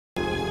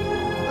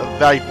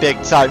very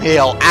big time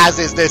heel, as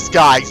is this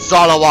guy,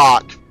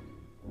 Zoroark.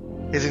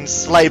 His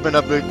enslavement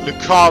of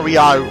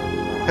Lucario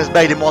has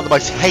made him one of the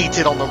most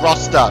hated on the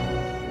roster.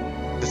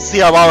 The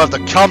COO of the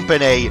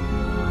company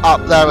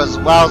up there as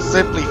well,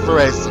 simply for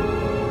his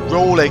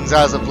rulings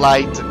as of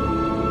late.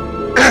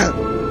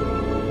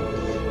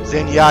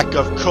 Zinyak,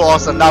 of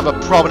course, another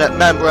prominent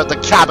member of the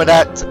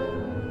cabinet.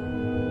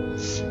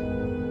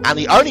 And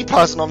the only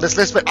person on this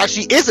list that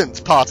actually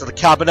isn't part of the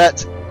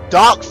cabinet,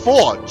 Dark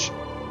Forge.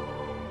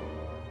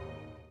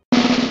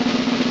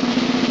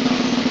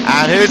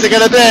 And who's it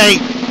going to be?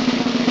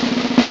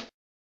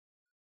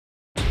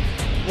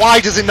 Why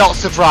does it not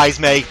surprise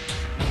me?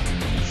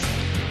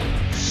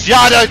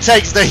 Shadow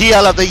takes the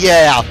heel of the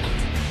year.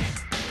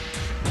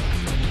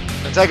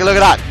 And take a look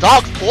at that.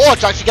 Dark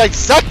Forge actually getting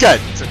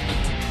second.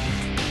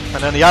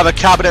 And then the other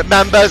cabinet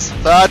members,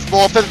 third,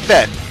 fourth, and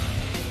fifth.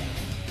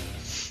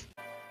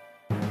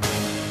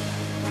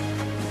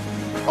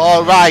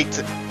 Alright,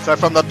 so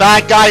from the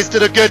bad guys to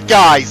the good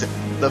guys,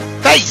 the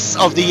face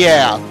of the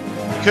year.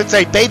 You could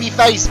say baby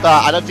face,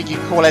 but I don't think you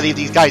can call any of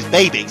these guys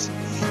babies.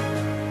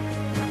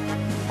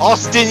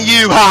 Ausitn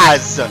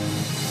Juhasz.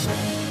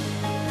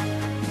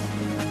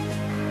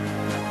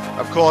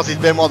 Of course, he's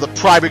been one of the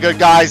primary good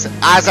guys,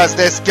 as has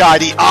this guy,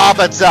 the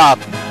Arbiter.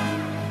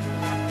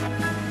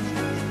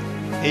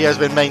 He has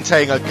been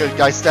maintaining a good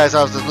guy status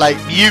as of late.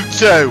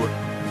 Mewtwo.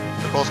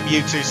 Of course,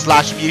 Mewtwo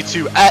slash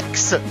Mewtwo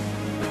X.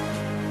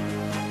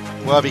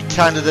 Worthy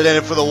candidate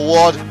in for the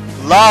award.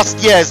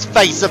 Last year's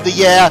face of the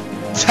year,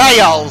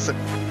 Tails.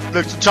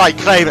 Looks to try and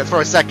claim it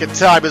for a second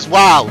time as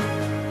well.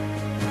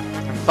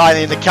 And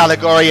finally in the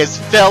category is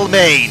Phil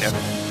Mean.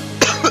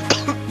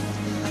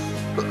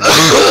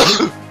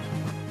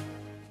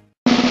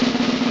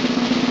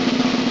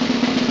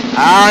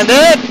 And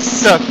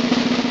it's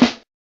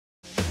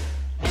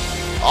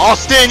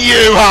Ausitn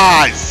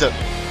Juhasz.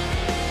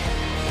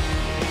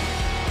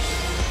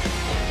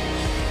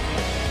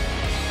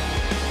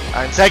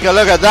 And take a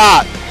look at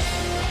that.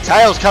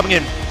 Tails coming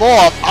in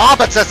fourth,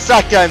 Arbiter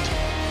second.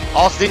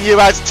 Ausitn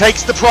Juhasz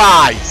takes the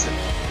prize.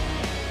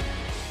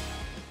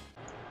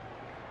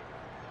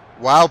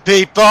 Well,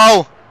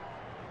 people,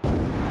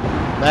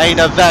 main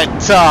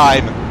event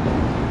time.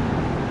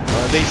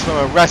 Or at least from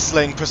a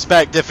wrestling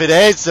perspective it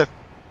is.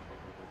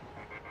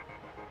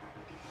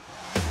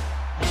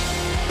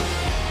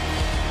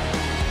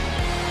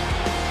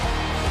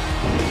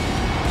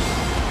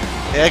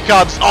 Here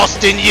comes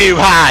Ausitn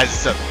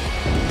Juhasz.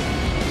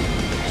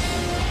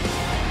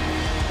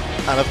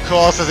 And of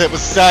course, as it was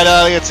said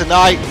earlier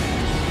tonight,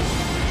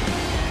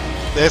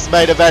 this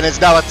main event is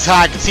now a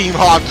tag team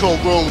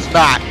hardcore rules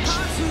match.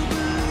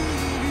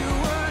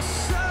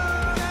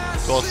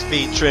 Of course,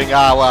 featuring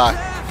our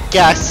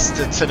guest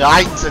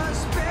tonight,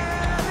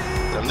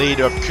 the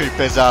leader of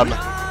Koopism,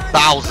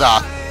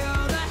 Bowser.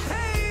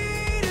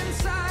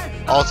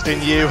 Ausitn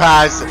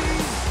Juhasz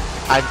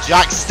and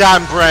Jack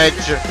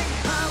Stanbridge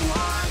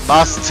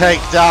must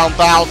take down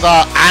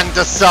Bowser and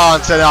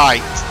Desann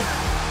tonight.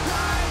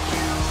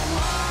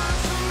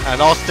 And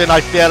Ausitn,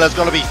 I feel, is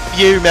going to be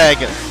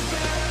fuming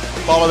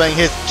following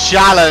his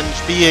challenge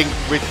being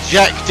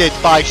rejected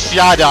by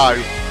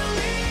Shadow.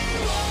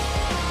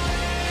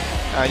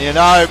 And you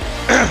know,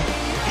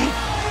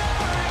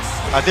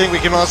 I think we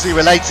can honestly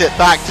relate it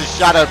back to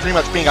Shadow pretty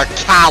much being a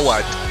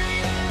coward.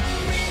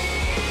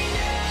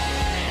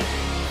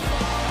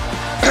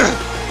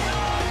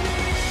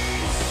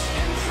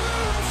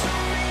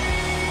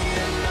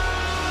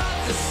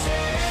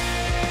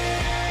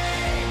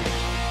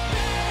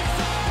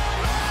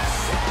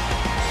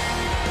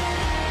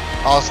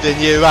 Ausitn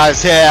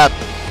Juhasz here,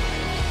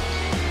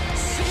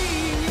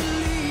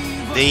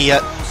 the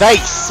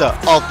face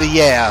of the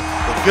year,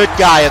 the good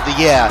guy of the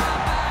year,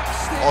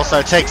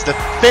 also takes the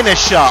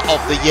finisher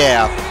of the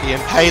year, the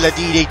Impaler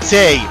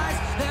DDT,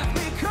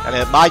 and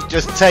it might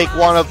just take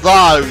one of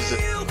those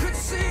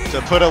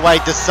to put away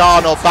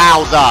Desann or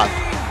Bowser.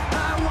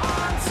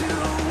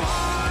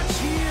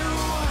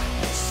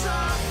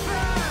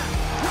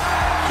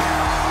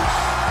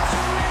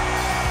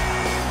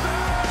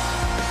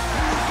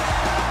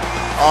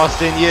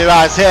 Ausitn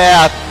Juhasz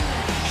here,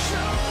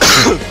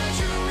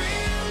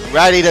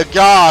 ready to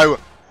go,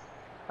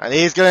 and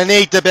he's going to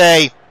need to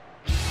be,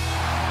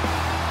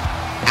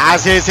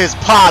 as is his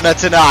partner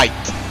tonight.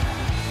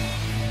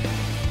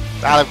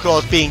 That of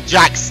course being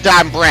Jack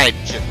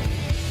Stanbridge.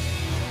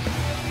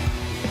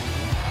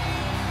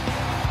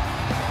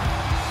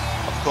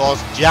 Of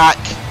course, Jack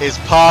is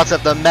part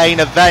of the main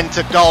event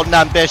of Golden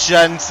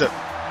Ambitions,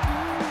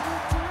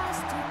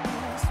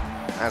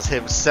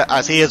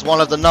 as he is one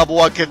of the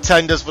 #1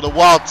 contenders for the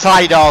world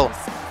title,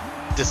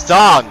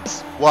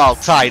 Desann's world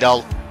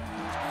title,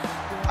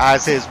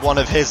 as is one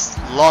of his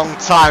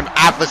long-time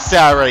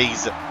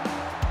adversaries,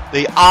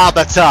 the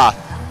Arbiter.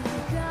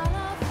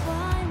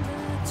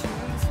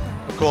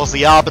 Of course,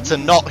 the Arbiter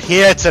not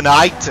here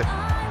tonight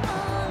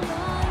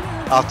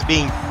after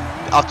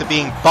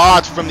being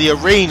barred from the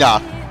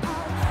arena.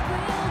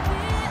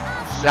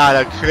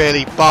 Shadow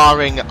clearly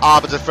barring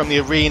Arbiter from the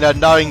arena,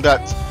 knowing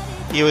that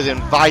he was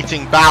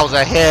inviting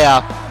Bowser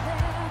here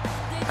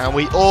And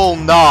we all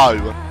know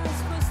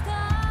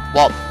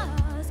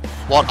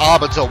what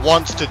Arbiter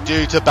wants to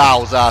do to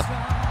Bowser.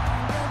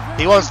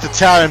 He wants to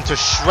tear him to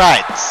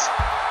shreds.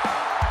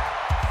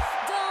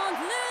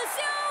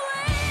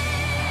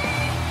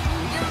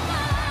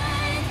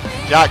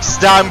 Jack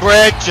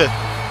Stanbridge.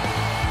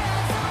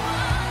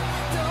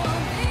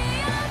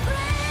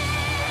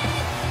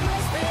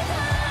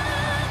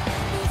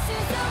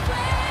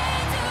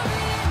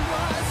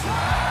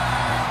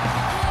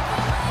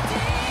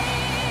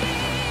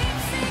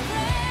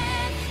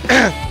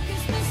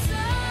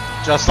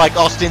 Just like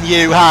Ausitn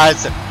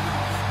Juhasz,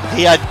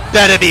 he had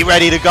better be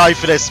ready to go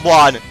for this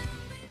one,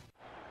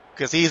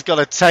 because he's got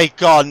to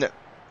take on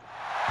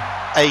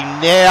a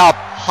near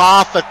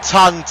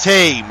half-a-ton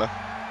team.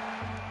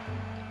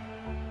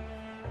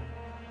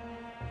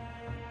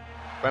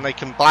 When they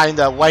combine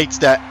their weights,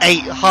 they're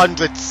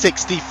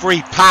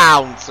 863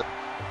 pounds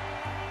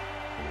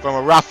from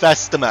a rough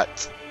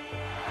estimate.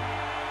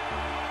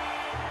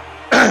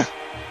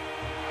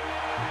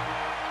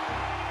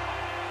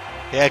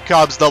 Here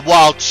comes the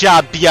world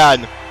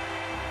champion.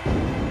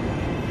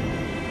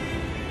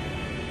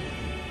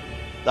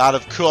 That,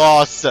 of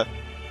course,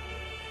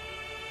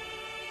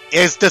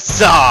 is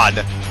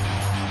Desann.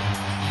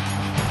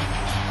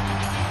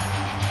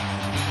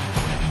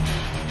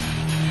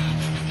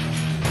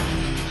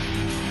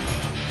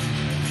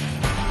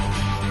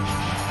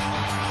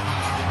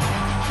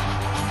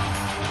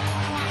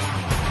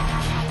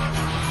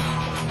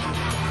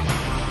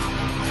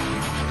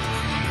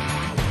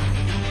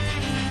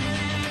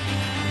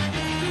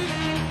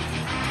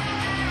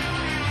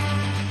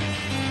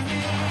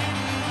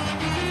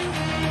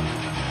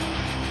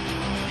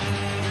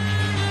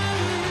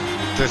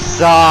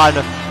 Desann.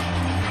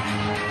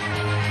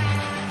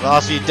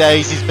 Last few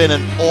days he's been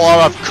an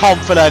aura of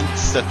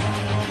confidence.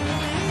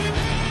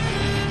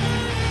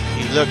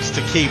 He looks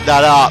to keep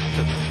that up.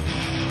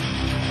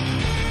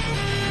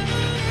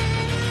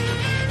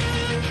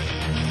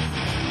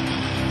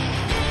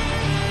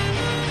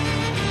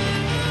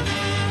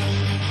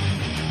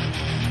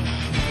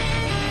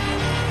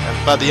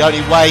 But the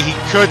only way he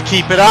could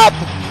keep it up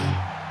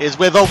is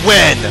with a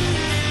win.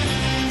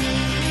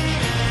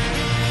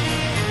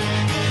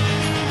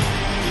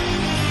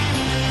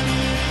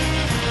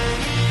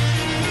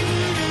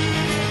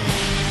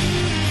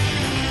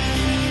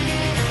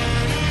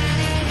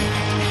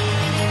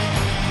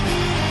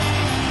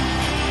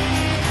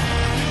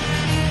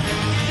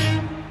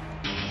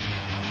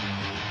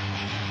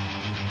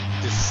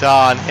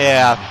 Desann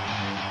here.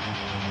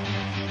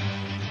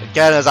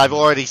 Again, as I've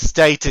already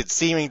stated,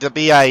 seeming to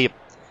be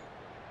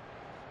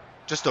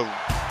just a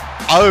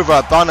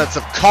overabundance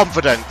of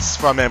confidence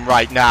from him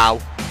right now.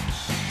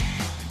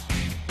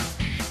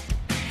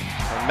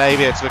 And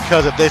maybe it's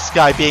because of this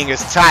guy being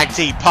his tag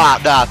team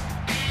partner.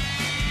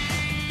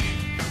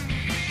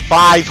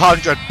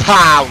 500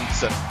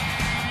 pounds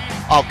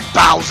of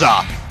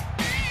Bowser.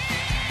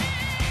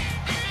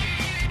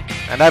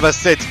 And ever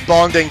since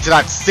bonding to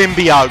that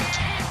symbiote,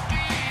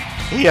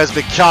 he has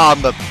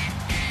become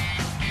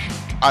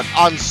an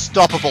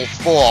unstoppable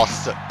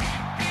force.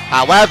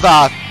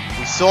 However,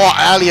 we saw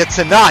earlier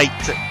tonight,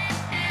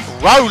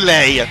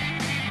 Broly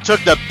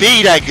took the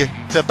beating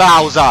to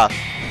Bowser.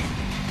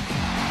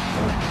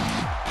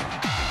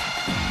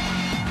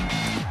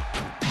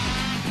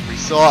 We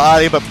saw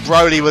earlier, but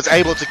Broly was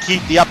able to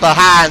keep the upper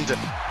hand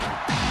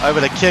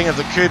over the King of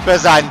the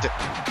Koopas, and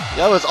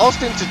as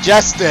Ausitn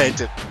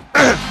suggested,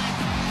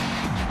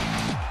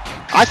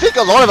 I think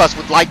a lot of us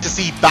would like to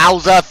see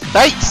Bowser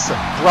face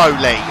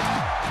Broly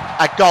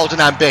at Golden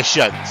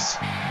Ambitions.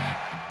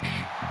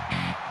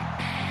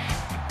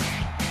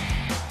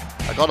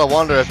 I gotta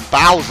wonder if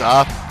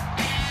Bowser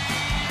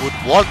would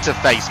want to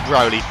face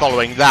Broly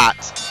following that.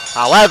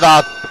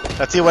 However,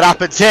 let's see what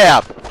happens here.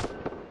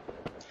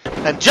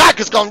 And Jack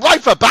has gone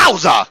right for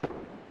Bowser!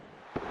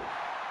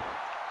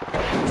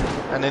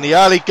 And in the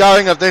early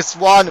going of this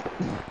one,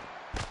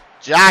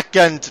 Jack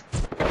and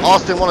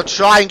Ausitn want to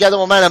try and get the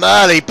momentum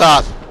early,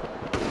 but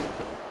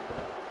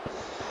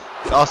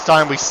last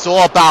time we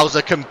saw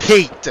Bowser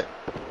compete,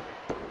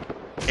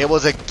 it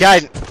was in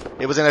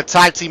a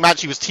tag team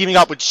match. He was teaming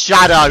up with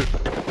Shadow,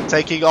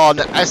 taking on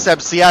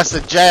SMCS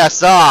and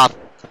JSR,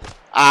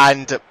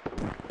 and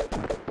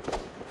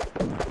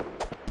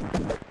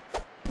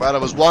well,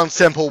 there was one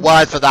simple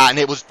word for that, and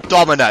it was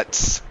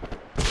dominance.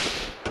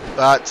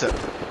 But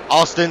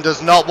Ausitn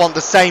does not want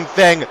the same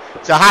thing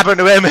to happen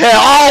to him here.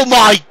 Oh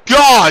my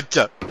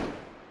god!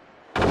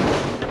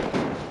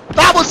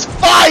 That was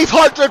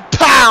 500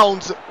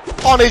 pounds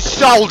on his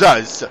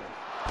shoulders.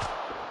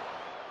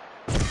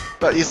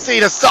 But you see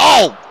the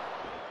soul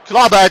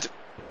clobbered.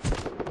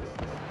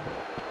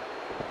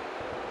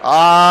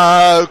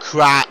 Oh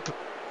crap!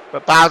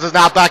 But Bowser's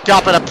now back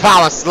up in a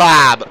power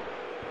slam.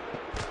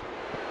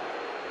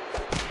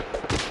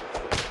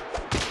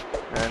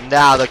 And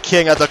now the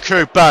King of the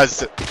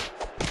Koopas,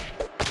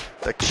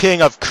 the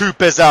King of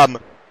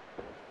Koopism,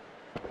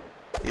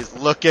 is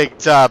looking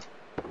to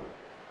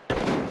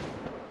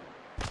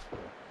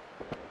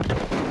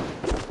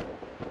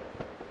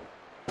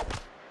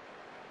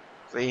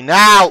See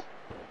now.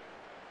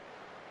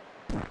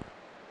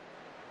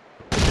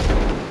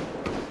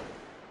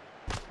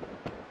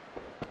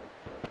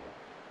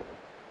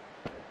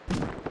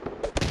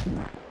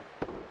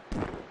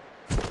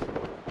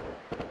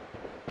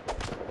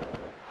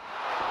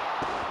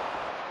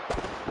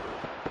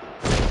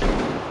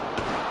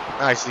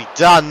 Nicely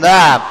done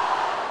there.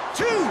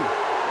 2.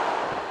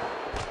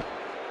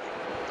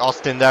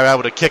 Ausitn there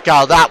able to kick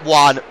out that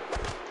one.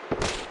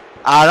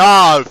 And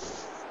oh,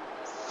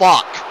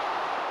 fuck.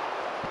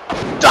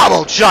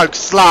 Double choke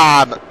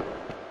slam.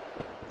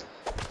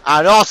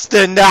 And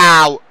Ausitn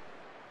now,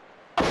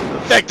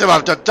 the victim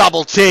of the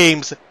double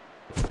teams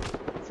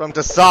from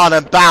Desann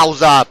and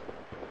Bowser.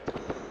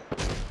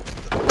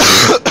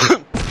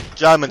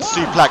 German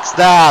suplex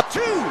there. 2.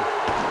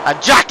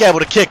 And Jack able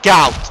to kick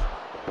out.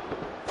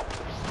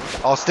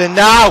 Ausitn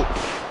now.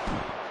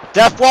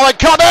 Death Warrant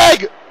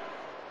coming.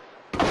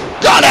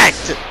 Done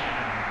it.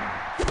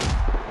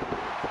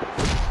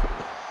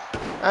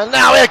 And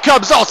now here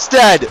comes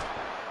Ausitn.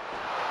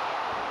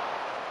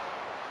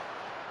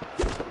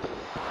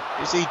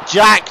 You see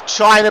Jack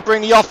trying to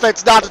bring the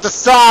offense down to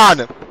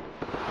Desann.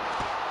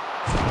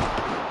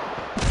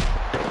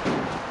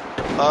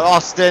 But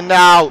Ausitn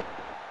now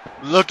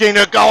looking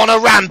to go on a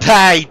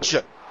rampage.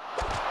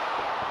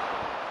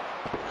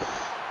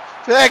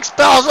 Picks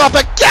Bowser up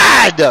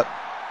again.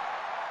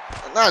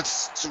 And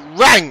that's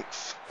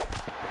strength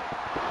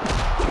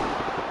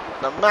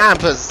the man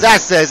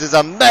possesses is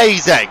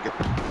amazing.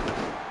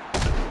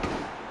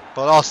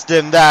 But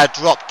Ausitn there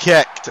drop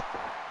kicked.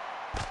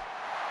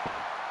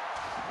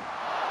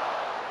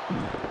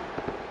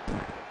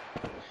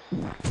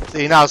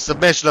 See now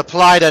submission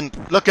applied, and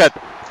look at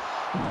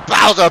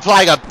Bowser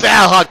applying a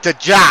bear hug to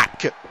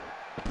Jack.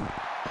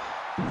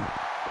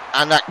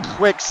 And that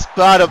quick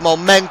spurt of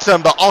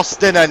momentum, but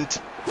Ausitn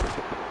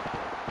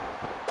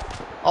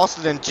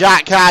and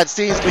Jack had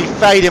seems to be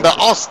fading, but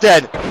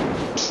Ausitn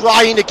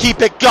trying to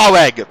keep it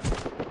going.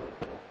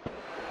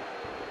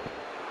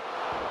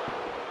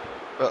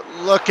 But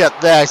look at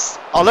this.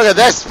 Oh, look at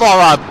this for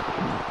him.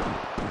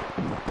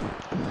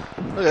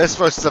 Look at this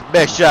for a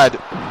submission.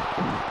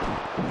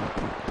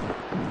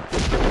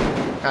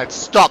 And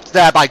stopped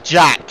there by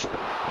Jack.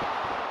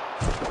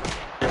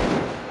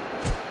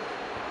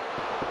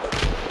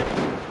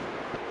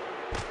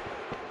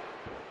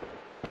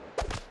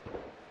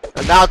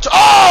 And now,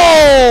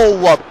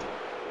 oh!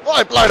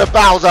 Right blow to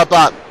Bowser,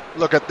 but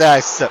look at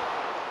this.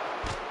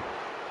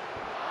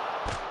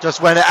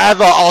 Just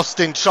whenever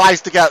Ausitn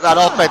tries to get that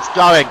offense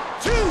going,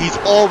 he's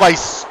always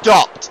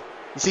stopped.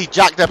 You see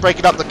Jack there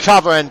breaking up the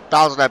cover and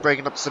Bowser there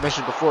breaking up the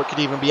submission before it could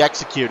even be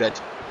executed.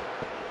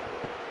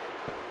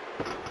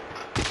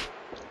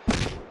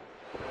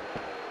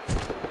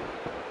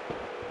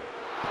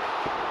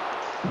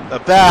 The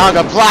bear hug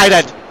applied,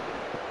 and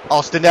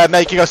Ausitn there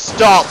making a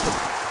stop.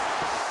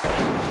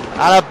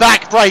 And a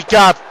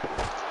backbreaker.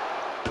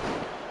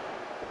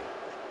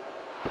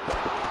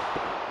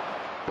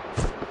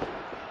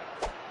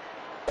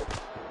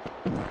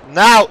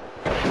 Now,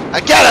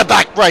 again a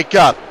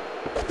backbreaker.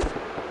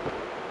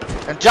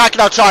 And Jack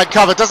now try and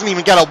cover, doesn't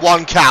even get a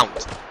 1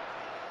 count.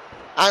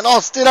 And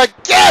Ausitn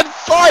again,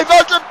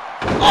 500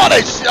 on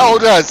his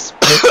shoulders.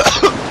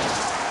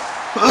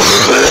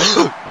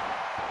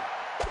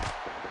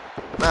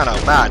 Man,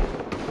 oh man.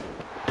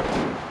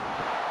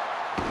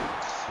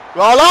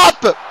 Roll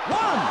up! 1,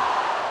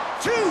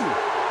 2.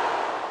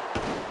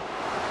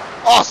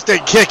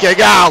 Ausitn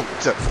kicking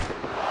out!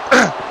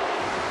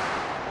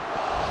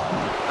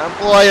 And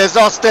boy is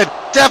Ausitn.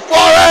 Death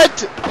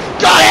Warrant!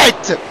 Got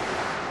it!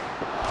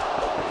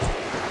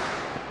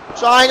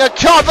 Trying a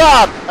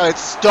cover! And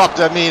it's stopped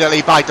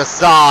immediately by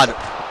Desann.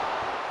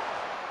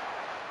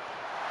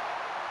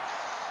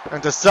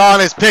 And Desann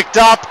is picked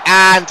up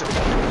and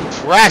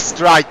pressed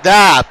right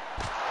there.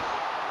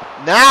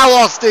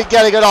 Now Ausitn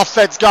getting an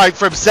offense going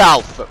for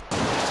himself.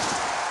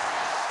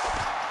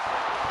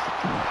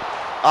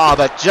 Oh,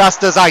 but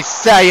just as I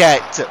say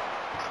it,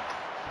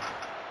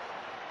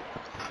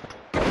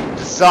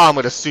 Desann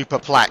with a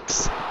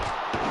superplex.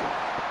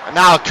 And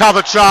now a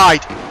cover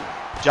tried.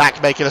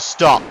 Jack making a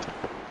stop.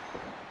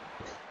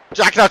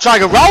 Jack now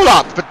trying a roll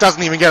up, but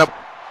doesn't even get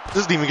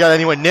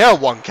anywhere near a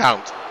 1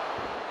 count.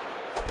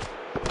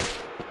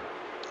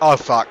 Oh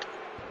fuck.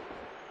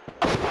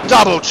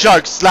 Double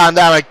choke slam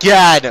there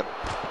again.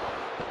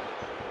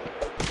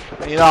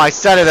 You know, I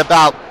said it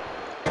about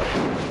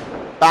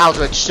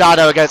Bowser and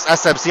Shadow against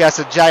SMCS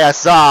and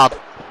JSR.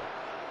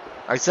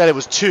 I said it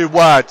was 2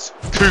 words.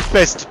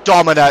 Coup-fist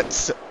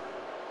dominance.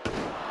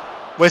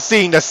 We're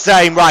seeing the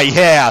same right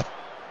here.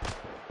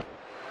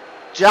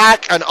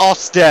 Jack and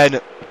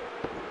Ausitn,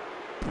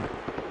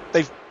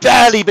 they've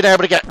barely been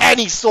able to get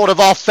any sort of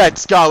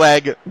offense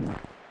going.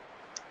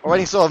 Or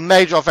any sort of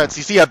major offense.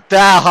 You see a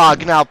bear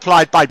hug now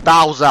applied by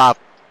Bowser.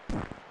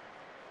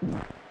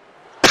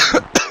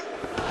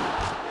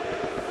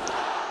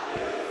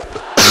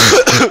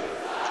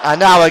 And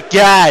now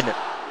again.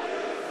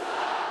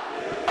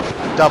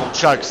 Double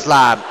choke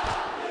slam.